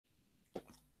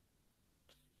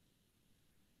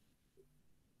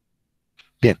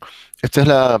Bien, esta es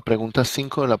la pregunta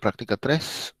 5 de la práctica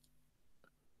 3,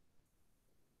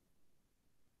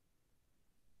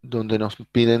 donde nos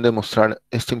piden demostrar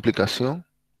esta implicación.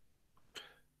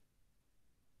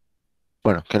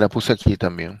 Bueno, que la puse aquí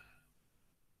también,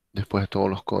 después de todos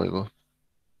los códigos.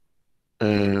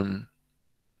 Em,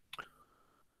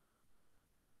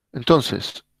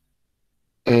 entonces,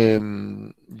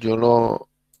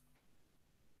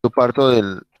 yo parto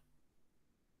del,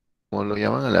 ¿cómo lo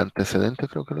llaman? El antecedente,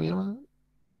 creo que lo llaman.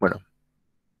 Bueno,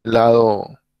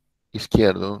 lado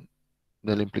izquierdo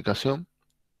de la implicación.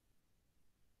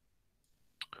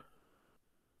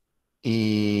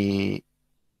 Y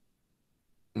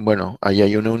bueno, ahí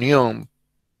hay una unión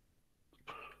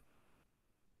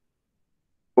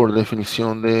por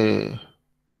definición de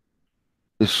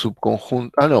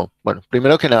subconjunto. Ah, no. Bueno,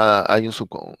 primero que nada hay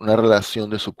una relación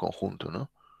de subconjunto, ¿no?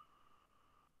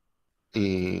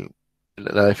 Y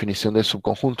la definición de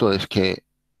subconjunto es que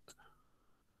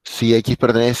si X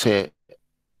pertenece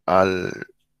al,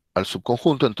 al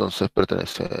subconjunto, entonces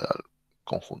pertenece al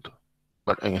conjunto.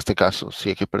 Bueno, en este caso,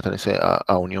 si X pertenece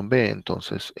a unión B,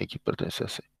 entonces X pertenece a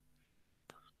C.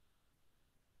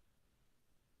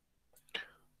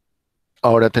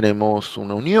 Ahora tenemos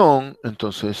una unión,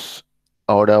 entonces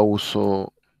ahora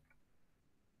uso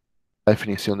la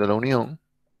definición de la unión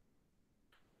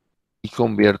y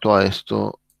convierto a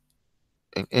esto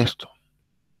en esto.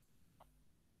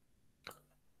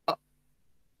 Ah,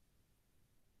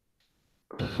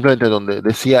 simplemente donde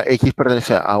decía X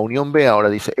pertenece a unión B, ahora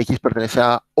dice X pertenece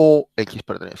a A o X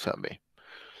pertenece a B.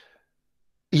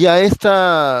 Y a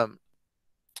esta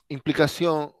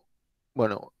implicación,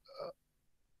 bueno,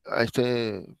 a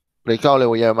este predicado le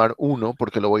voy a llamar uno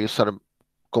porque lo voy a usar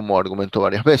como argumento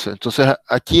varias veces. Entonces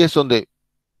aquí es donde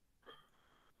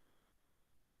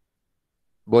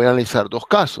voy a analizar dos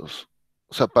casos.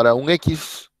 O sea, para un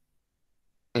X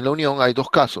en la unión hay dos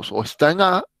casos, o está en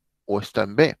A o está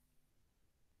en B.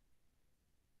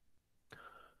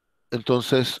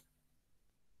 Entonces,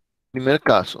 primer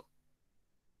caso,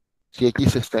 si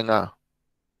X está en A.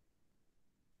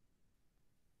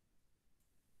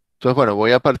 Entonces, bueno,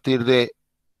 voy a partir de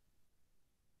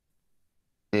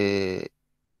eh,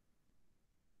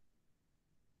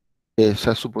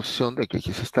 esa suposición de que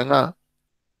X está en A.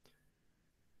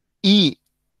 Y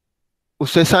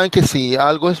ustedes saben que si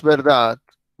algo es verdad,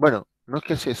 bueno, no es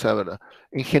que sí sea verdad,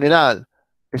 en general,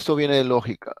 esto viene de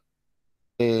lógica.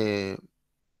 Eh,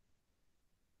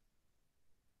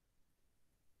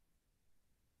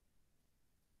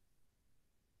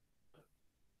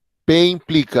 P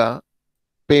implica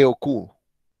P o Q.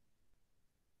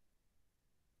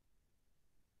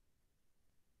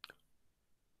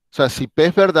 O sea, si P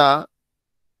es verdad,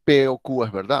 P o Q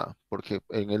es verdad, porque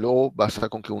en el O basta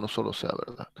con que uno solo sea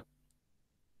verdad.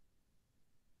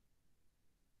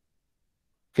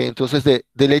 Ok, entonces,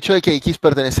 del hecho de que X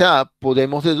pertenece a A,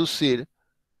 podemos deducir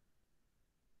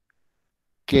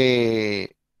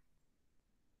que,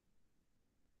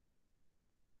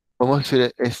 vamos a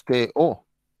decir, este O.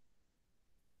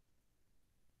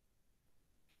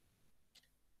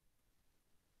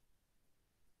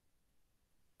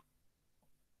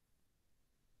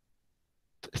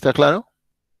 ¿Está claro?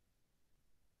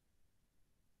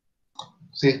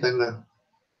 Sí, está claro.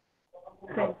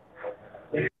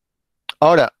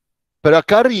 Ahora, pero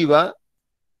acá arriba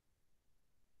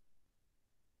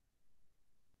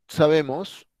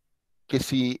sabemos que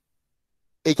si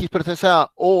X pertenece a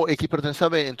A o X pertenece a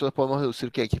B, entonces podemos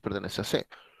deducir que X pertenece a C.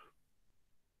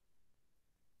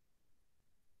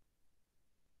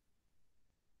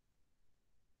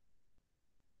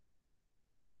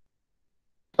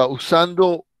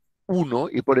 Usando uno,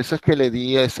 y por eso es que le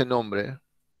di ese nombre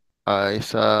a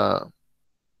esa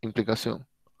implicación.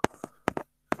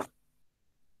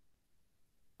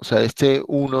 O sea, este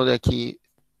uno de aquí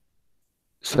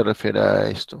se refiere a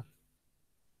esto.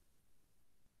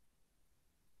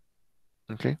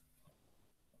 ¿Ok?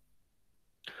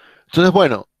 Entonces,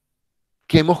 bueno,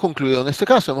 ¿qué hemos concluido en este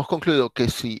caso? Hemos concluido que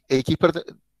si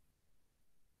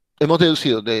hemos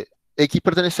deducido de X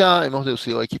pertenece a A, hemos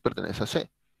deducido X pertenece a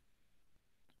C.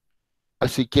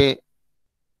 Así que,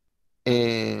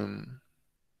 ¿qué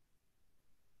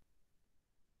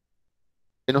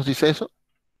nos dice eso?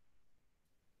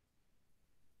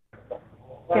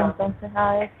 Que entonces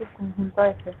A es subconjunto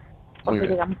de C, Muy porque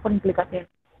bien, llegamos por implicación.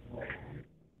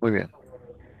 muy bien.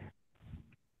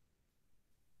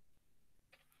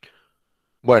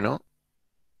 Bueno,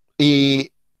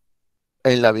 y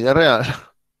en la vida real,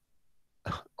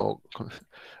 o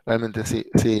realmente sí,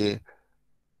 sí,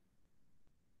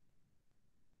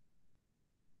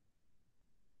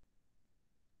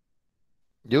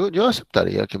 Yo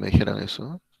aceptaría que me dijeran eso,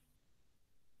 ¿no?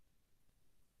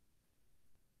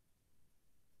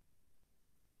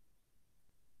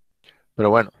 Pero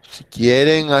bueno, si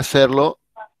quieren hacerlo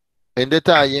en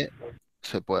detalle,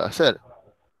 se puede hacer.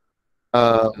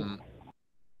 Am,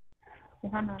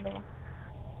 Es análogo.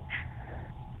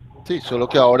 sí, solo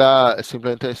que ahora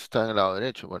simplemente está en el lado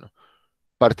derecho. Bueno,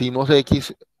 partimos de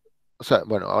X, o sea,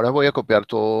 bueno, ahora voy a copiar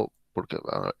todo porque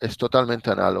es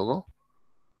totalmente análogo.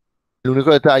 El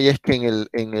único detalle es que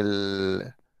en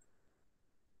el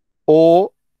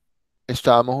O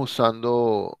estábamos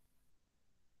usando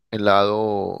el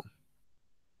lado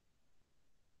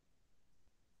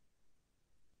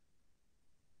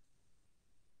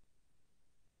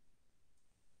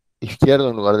izquierdo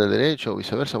en lugar del derecho o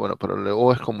viceversa. Bueno, pero el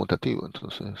O es conmutativo,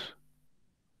 entonces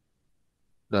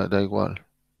da igual.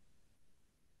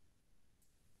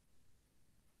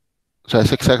 O sea,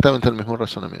 es exactamente el mismo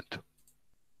razonamiento.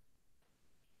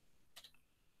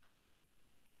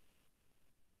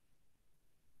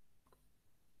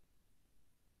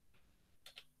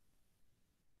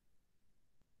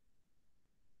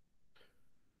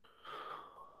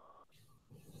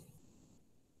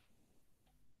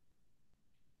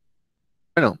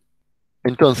 Bueno,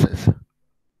 entonces,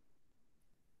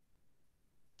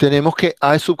 tenemos que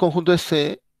A es subconjunto de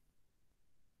C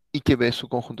y que B es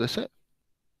subconjunto de C.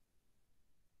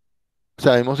 O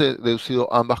sea, hemos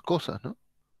deducido ambas cosas, ¿no?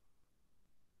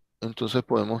 Entonces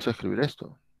podemos escribir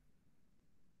esto.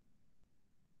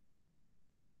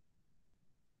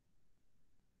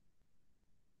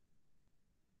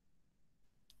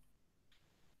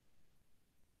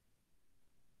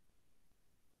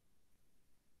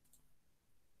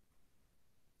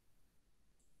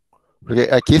 Porque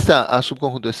aquí está A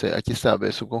subconjunto de C, aquí está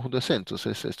B subconjunto de C,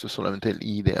 entonces esto es solamente el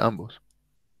I de ambos.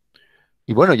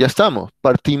 Y bueno, ya estamos.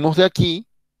 Partimos de aquí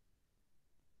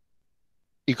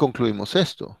y concluimos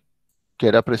esto, que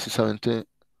era precisamente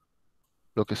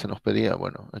lo que se nos pedía.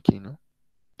 Bueno, aquí, ¿no?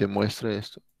 Demuestre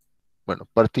esto. Bueno,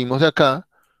 partimos de acá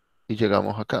y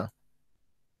llegamos acá.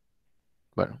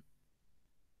 Bueno,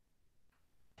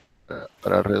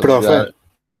 para Profe, redondear,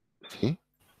 ¿sí?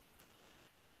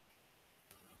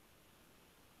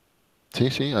 Sí,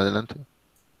 sí, adelante.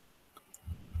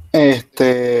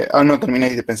 no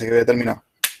terminé, pensé que había terminado.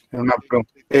 Era una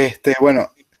pregunta.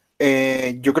 Bueno,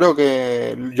 yo creo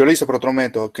que yo lo hice por otro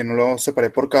método, que no lo separé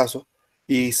por caso.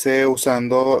 Hice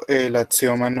usando el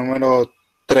axioma número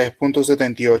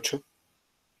 3.78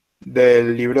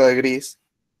 del libro de Gris.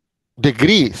 De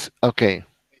gris, ok.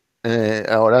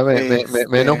 Ahora menos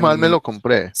Este, mal me lo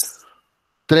compré.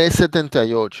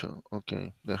 378. Ok,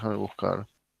 déjame buscar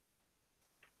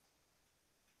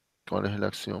cuál es el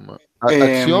axioma.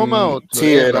 ¿Axioma o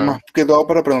sí, era teorema? más que todo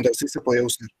para preguntar si se podía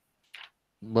usar.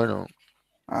 Bueno,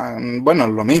 Bueno,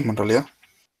 lo mismo en realidad.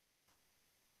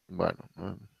 bueno,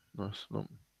 no.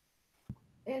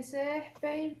 Ese es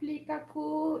P implica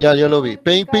Q Ya, y ya lo Q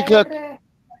vi. implica R.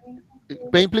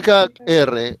 P implica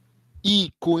R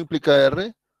y Q implica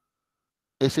R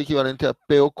es equivalente a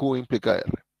P o Q implica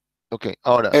R. Ok,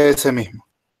 ahora, Ese mismo.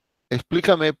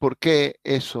 explícame por qué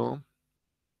eso.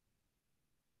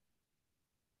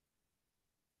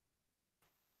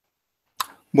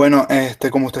 Bueno,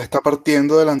 como usted está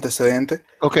partiendo del antecedente,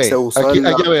 Ok, se usa aquí, el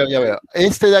lado. ya veo, ya veo.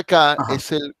 Este de acá Ajá,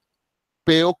 es el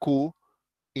P o Q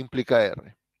implica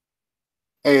R.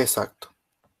 exacto.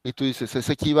 Y tú dices, es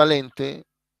equivalente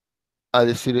a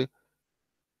decir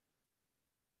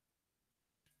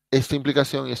esta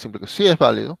implicación y esta implicación. Sí, es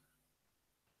válido.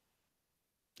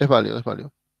 Es válido, es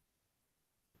válido.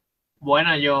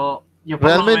 Bueno, yo por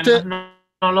lo menos Realmente,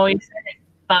 no lo hice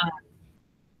tan,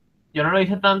 yo no lo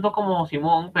hice tanto como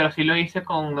Simón, pero sí lo hice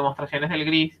con demostraciones del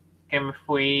gris, que me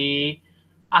fui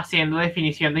haciendo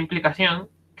definición de implicación,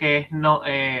 que es no,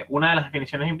 una de las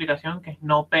definiciones de implicación, que es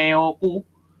no P o Q.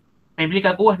 P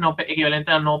implica Q es no P,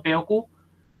 equivalente a no P o Q,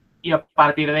 y a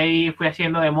partir de ahí fui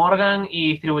haciendo de Morgan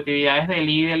y distributividades del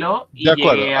I y del O, de y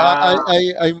acuerdo. llegué a...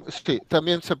 Sí,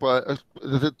 también se puede.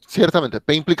 Ciertamente,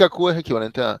 P implica Q es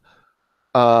equivalente a,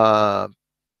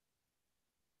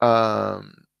 a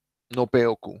no P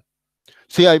o Q.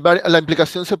 Sí, la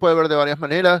implicación se puede ver de varias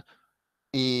maneras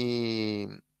y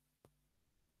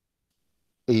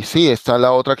sí, está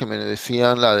la otra que me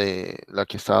decían, la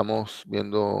que estábamos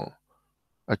viendo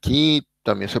aquí.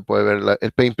 También se puede ver,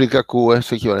 el P implica Q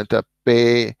es equivalente a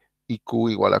P y Q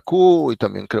igual a Q, y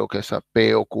también creo que es a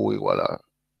P o Q igual a...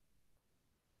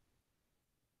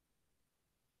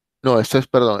 No, este es,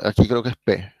 perdón, aquí creo que es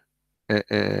P.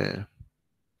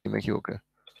 Si me equivoqué.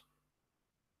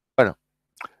 Bueno,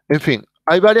 en fin,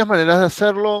 hay varias maneras de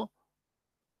hacerlo.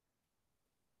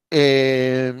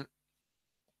 Eh,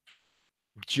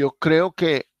 Yo creo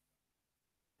que,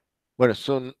 bueno,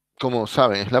 son, como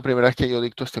saben, es la primera vez que yo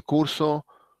dicto este curso.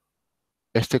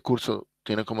 Este curso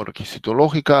tiene como requisito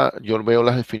lógica. Yo veo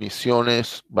las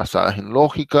definiciones basadas en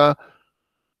lógica,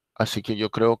 así que yo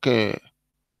creo que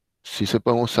sí se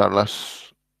pueden usar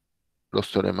los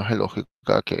teoremas de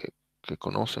lógica que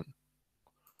conocen.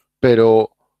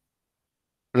 Pero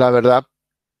la verdad,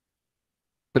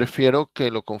 prefiero que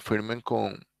lo confirmen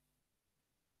con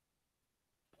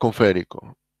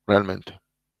Federico, realmente.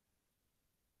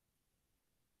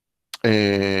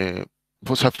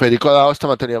 O sea, Federico ha dado esta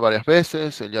materia varias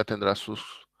veces, él ya tendrá sus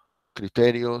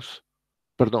criterios.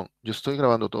 Perdón, yo estoy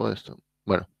grabando todo esto.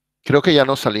 Bueno, creo que ya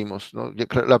nos salimos, ¿no?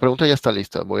 La pregunta ya está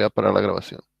lista, voy a parar la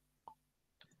grabación.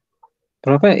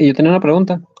 Profe, y yo tenía una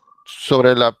pregunta.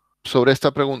 Sobre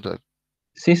esta pregunta,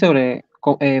 Sí, sobre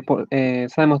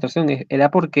esa demostración. Era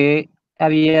porque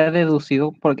había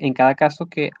deducido en cada caso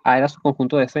que A era su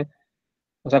conjunto de C.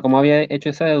 O sea, ¿cómo había hecho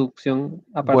esa deducción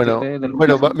a partir de los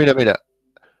casos? mira,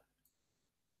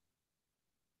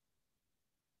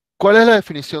 ¿cuál es la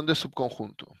definición de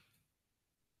subconjunto?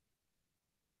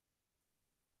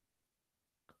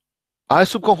 A es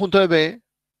subconjunto de B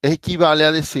equivale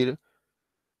a decir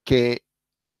que,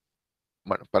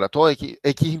 bueno, para todo X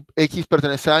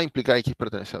pertenece a A implica X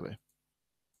pertenece a B.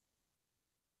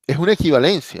 Es una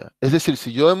equivalencia. Es decir,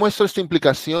 si yo demuestro esta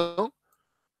implicación,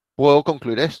 puedo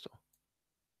concluir esto.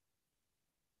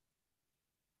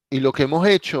 Y lo que hemos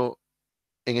hecho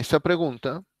en esta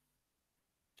pregunta,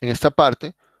 en esta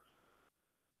parte,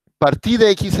 partí de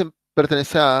X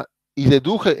pertenece a A y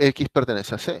deduje X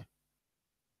pertenece a C.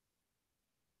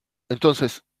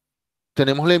 Entonces,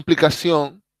 tenemos la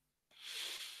implicación,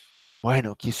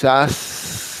 bueno,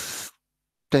 quizás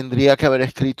tendría que haber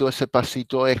escrito ese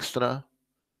pasito extra,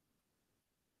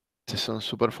 si son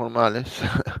súper formales.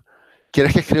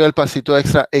 ¿Quieres que escriba el pasito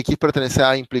extra? X pertenece a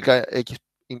A implica X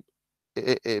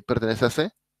pertenece a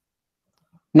C.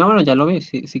 No, bueno, ya lo vi.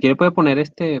 Si quiere puede poner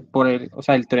o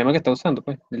sea, el teorema que está usando,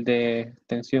 pues, el de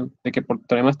extensión, de que por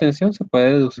teorema de extensión se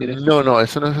puede deducir eso. No,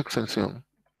 eso no es extensión,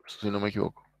 si no me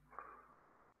equivoco.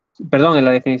 Perdón, en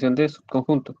la definición de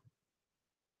subconjunto.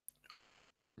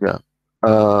 Ya.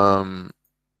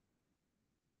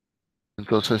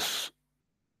 Entonces,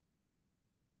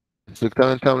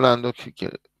 estrictamente hablando, si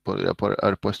quiere, podría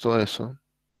haber puesto eso.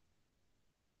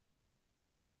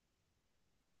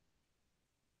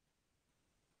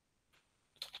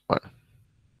 Bueno.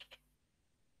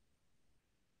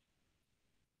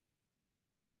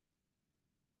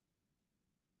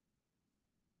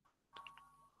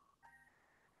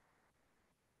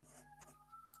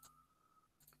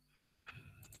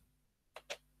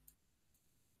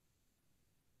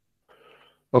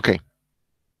 Ok.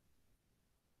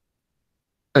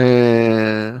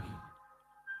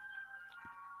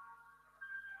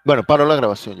 Bueno, paro la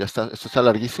grabación, ya está, esto está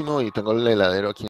larguísimo y tengo el heladero aquí.